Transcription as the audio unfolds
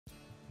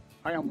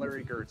Hi, I'm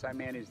Larry Geerts. I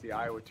manage the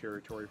Iowa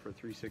territory for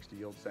 360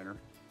 Yield Center.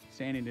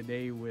 Standing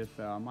today with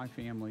my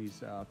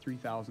family's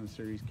 3000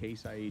 series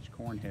CaseIH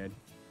corn head.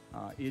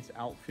 It's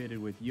outfitted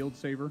with Yield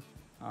Saver.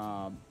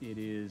 It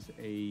is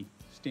a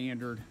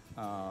standard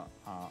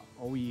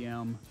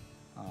OEM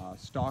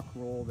stalk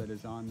roll that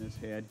is on this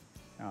head.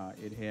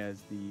 It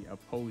has the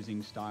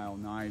opposing style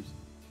knives.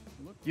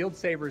 Yield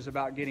Saver is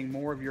about getting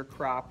more of your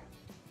crop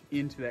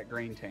into that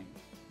grain tank.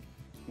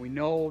 We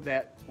know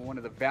that one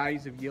of the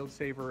values of Yield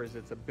Saver is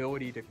its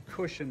ability to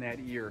cushion that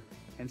ear.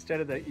 Instead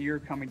of the ear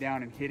coming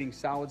down and hitting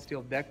solid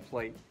steel deck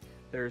plate,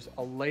 there's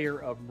a layer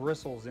of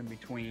bristles in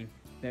between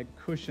that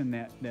cushion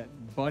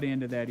that butt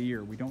end of that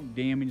ear. We don't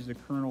damage the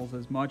kernels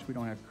as much. We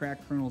don't have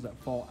cracked kernels that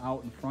fall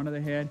out in front of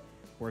the head,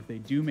 or if they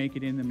do make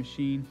it in the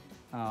machine,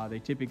 they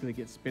typically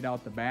get spit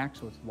out the back,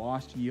 so it's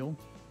lost yield.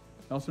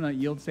 Also, that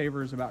Yield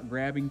Saver is about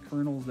grabbing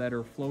kernels that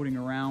are floating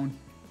around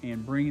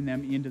and bringing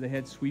them into the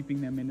head,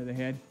 sweeping them into the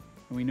head.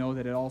 And we know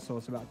that it also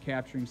is about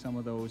capturing some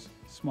of those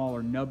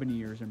smaller nubbin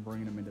ears and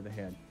bringing them into the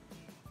head.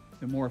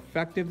 The more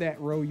effective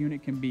that row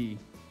unit can be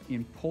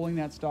in pulling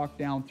that stalk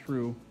down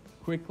through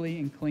quickly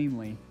and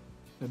cleanly,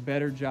 the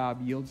better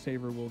job Yield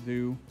Saver will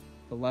do,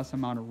 the less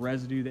amount of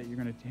residue that you're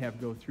going to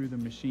have go through the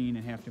machine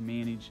and have to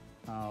manage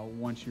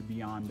once you're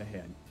beyond the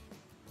head.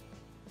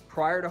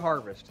 Prior to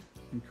harvest,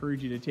 I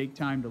encourage you to take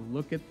time to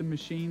look at the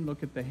machine,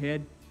 look at the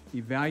head,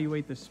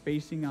 evaluate the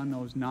spacing on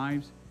those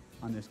knives.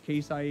 On this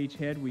CaseIH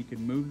head, we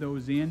could move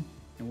those in,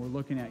 and we're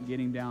looking at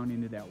getting down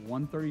into that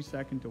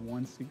 1/32 to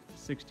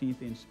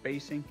 1/16 inch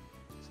spacing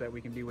so that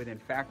we can be within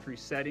factory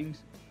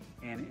settings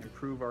and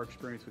improve our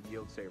experience with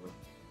Yield Saver.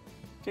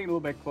 Taking a little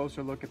bit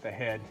closer look at the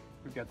head,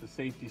 we've got the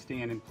safety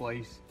stand in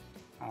place.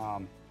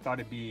 Thought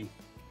it'd be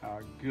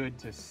good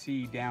to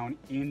see down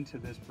into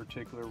this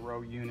particular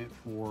row unit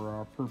for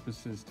our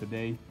purposes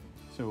today.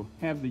 So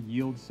have the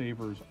Yield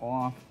Savers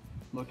off,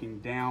 looking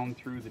down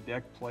through the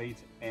deck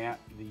plates at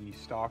the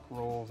stalk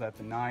rolls, at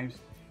the knives,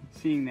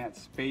 seeing that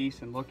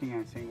space and looking at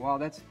it saying, wow,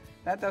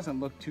 that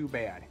doesn't look too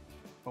bad.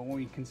 But when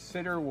we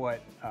consider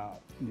what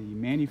the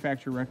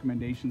manufacturer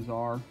recommendations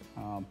are,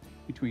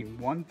 between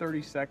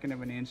 1/32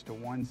 of an inch to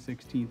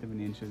 1/16 of an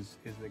inch is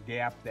the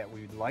gap that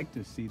we'd like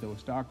to see those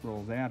stalk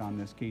rolls at on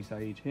this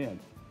CaseIH head.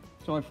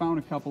 So I found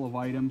a couple of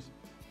items.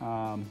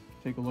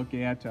 Take a look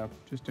at,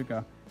 just took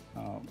a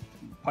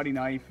putty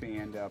knife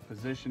and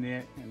position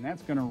it, and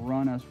that's going to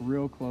run us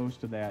real close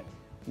to that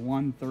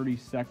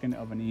 1/32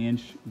 of an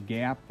inch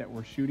gap that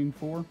we're shooting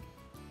for.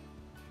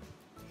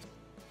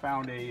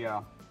 Found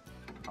a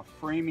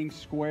framing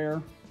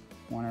square.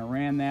 When I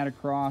ran that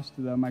across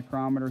to the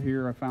micrometer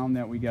here, I found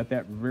that we got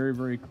that very,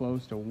 very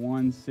close to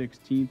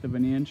 1/16 of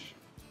an inch.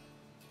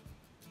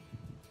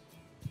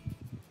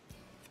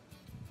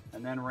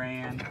 And then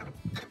ran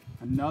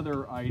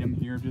another item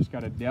here, just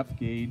got a depth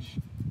gauge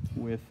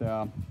with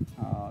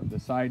the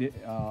side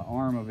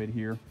arm of it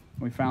here.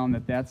 We found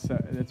that that's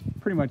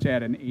pretty much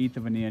at 1/8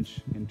 of an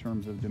inch in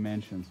terms of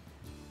dimensions.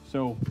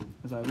 So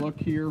as I look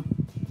here,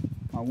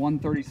 my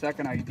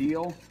 1/32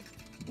 ideal,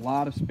 a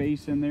lot of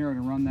space in there. I'm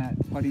gonna run that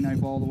putty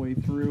knife all the way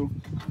through,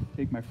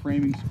 take my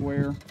framing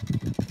square.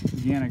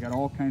 Again, I got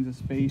all kinds of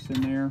space in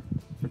there,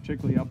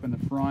 particularly up in the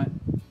front.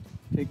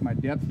 Take my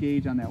depth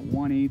gauge on that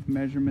 1/8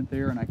 measurement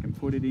there, and I can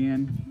put it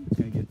in. It's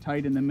gonna get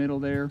tight in the middle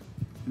there,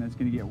 and it's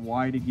going to get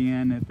wide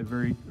again at the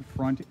very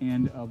front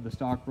end of the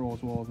stalk roll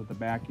as well as at the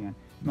back end.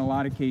 In a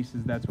lot of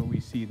cases, that's what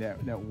we see,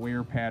 that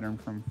wear pattern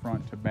from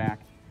front to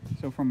back.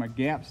 So from a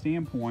gap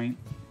standpoint,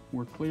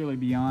 we're clearly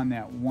beyond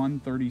that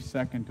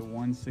 1/32 to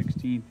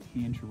 1/16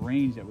 inch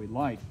range that we'd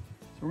like.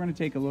 So we're going to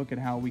take a look at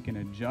how we can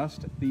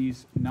adjust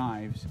these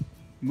knives,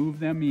 move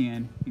them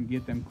in, and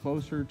get them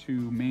closer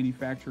to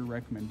manufacturer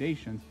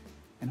recommendations,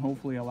 and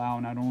hopefully allow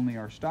not only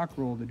our stalk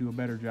roll to do a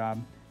better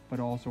job, but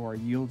also our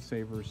Yield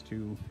Savers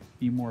to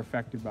be more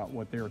effective about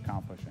what they're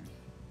accomplishing.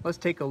 Let's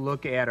take a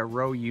look at a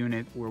row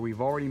unit where we've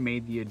already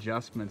made the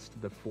adjustments to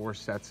the 4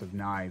 sets of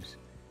knives.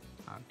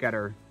 Got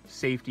our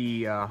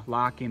safety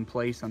lock in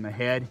place on the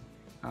head,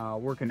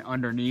 working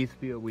underneath.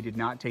 We did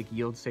not take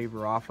Yield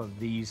Saver off of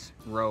these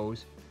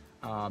rows.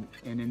 And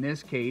in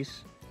this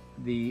case,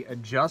 the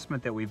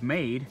adjustment that we've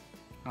made,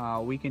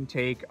 we can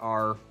take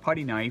our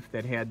putty knife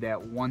that had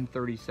that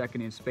 1/32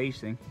 inch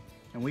spacing,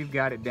 and we've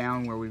got it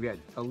down where we've got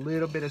a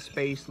little bit of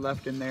space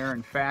left in there.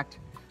 In fact,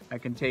 I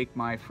can take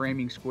my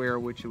framing square,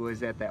 which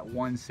was at that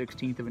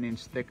 1/16 of an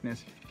inch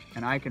thickness,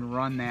 and I can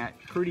run that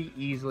pretty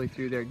easily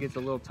through there. It gets a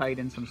little tight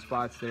in some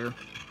spots there,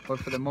 but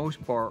for the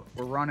most part,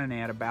 we're running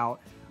at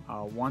about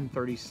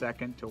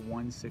 1/32 to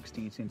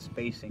 1/16 inch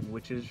spacing,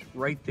 which is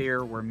right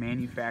there where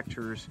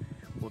manufacturers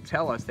will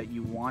tell us that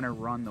you want to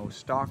run those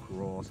stalk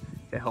rolls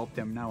to help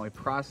them not only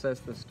process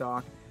the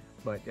stalk,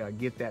 but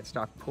get that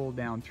stalk pulled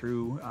down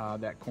through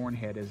that corn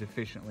head as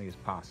efficiently as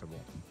possible.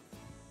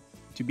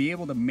 To be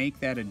able to make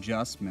that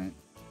adjustment,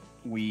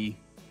 we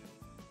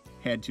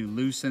had to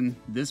loosen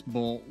this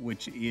bolt,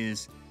 which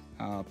is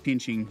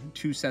pinching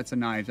 2 sets of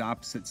knives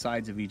opposite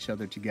sides of each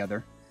other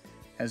together,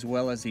 as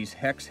well as these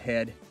hex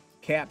head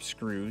cap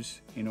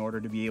screws in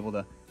order to be able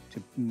to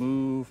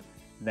move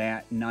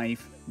that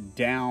knife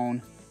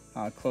down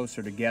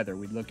closer together.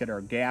 We'd look at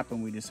our gap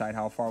and we decide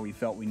how far we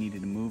felt we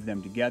needed to move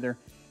them together,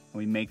 and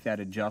we make that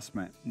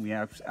adjustment. We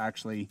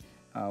actually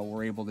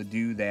were able to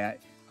do that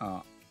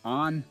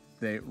on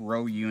the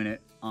row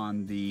unit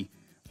on the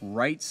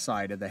right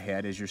side of the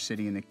head as you're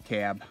sitting in the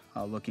cab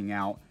looking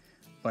out,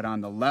 but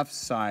on the left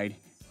side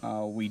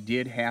we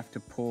did have to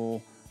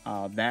pull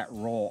that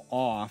roll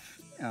off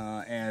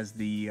as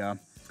the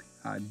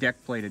deck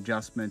plate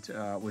adjustment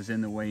was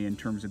in the way in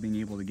terms of being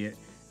able to get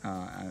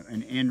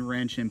an end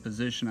wrench in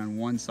position on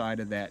one side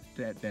of that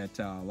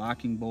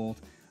locking bolt,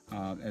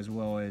 as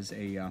well as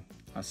a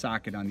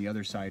socket on the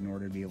other side in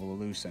order to be able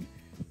to loosen.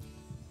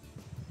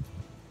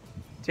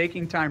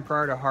 Taking time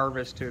prior to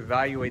harvest to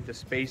evaluate the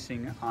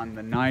spacing on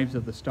the knives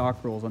of the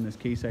stock rolls on this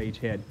CaseIH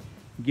head,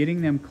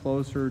 getting them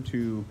closer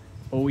to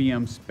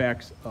OEM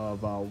specs of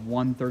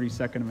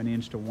 1/32 of an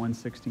inch to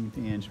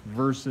 1/16 inch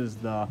versus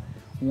the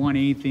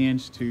 1/8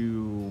 inch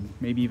to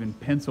maybe even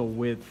pencil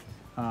width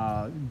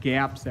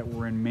gaps that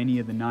were in many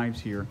of the knives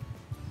here,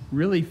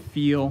 really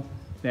feel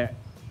that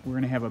we're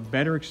going to have a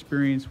better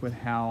experience with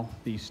how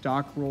the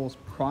stock rolls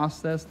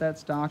process that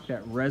stock,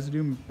 that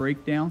residue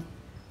breakdown,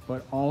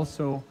 but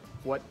also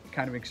what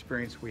kind of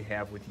experience we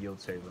have with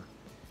YieldSaver.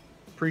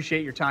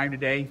 Appreciate your time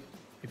today.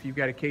 If you've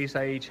got a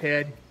CaseIH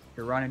head,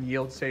 you're running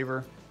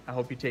YieldSaver, I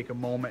hope you take a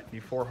moment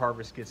before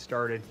harvest gets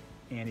started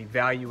and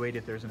evaluate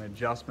if there's an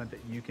adjustment that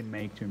you can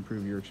make to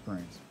improve your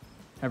experience.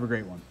 Have a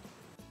great one.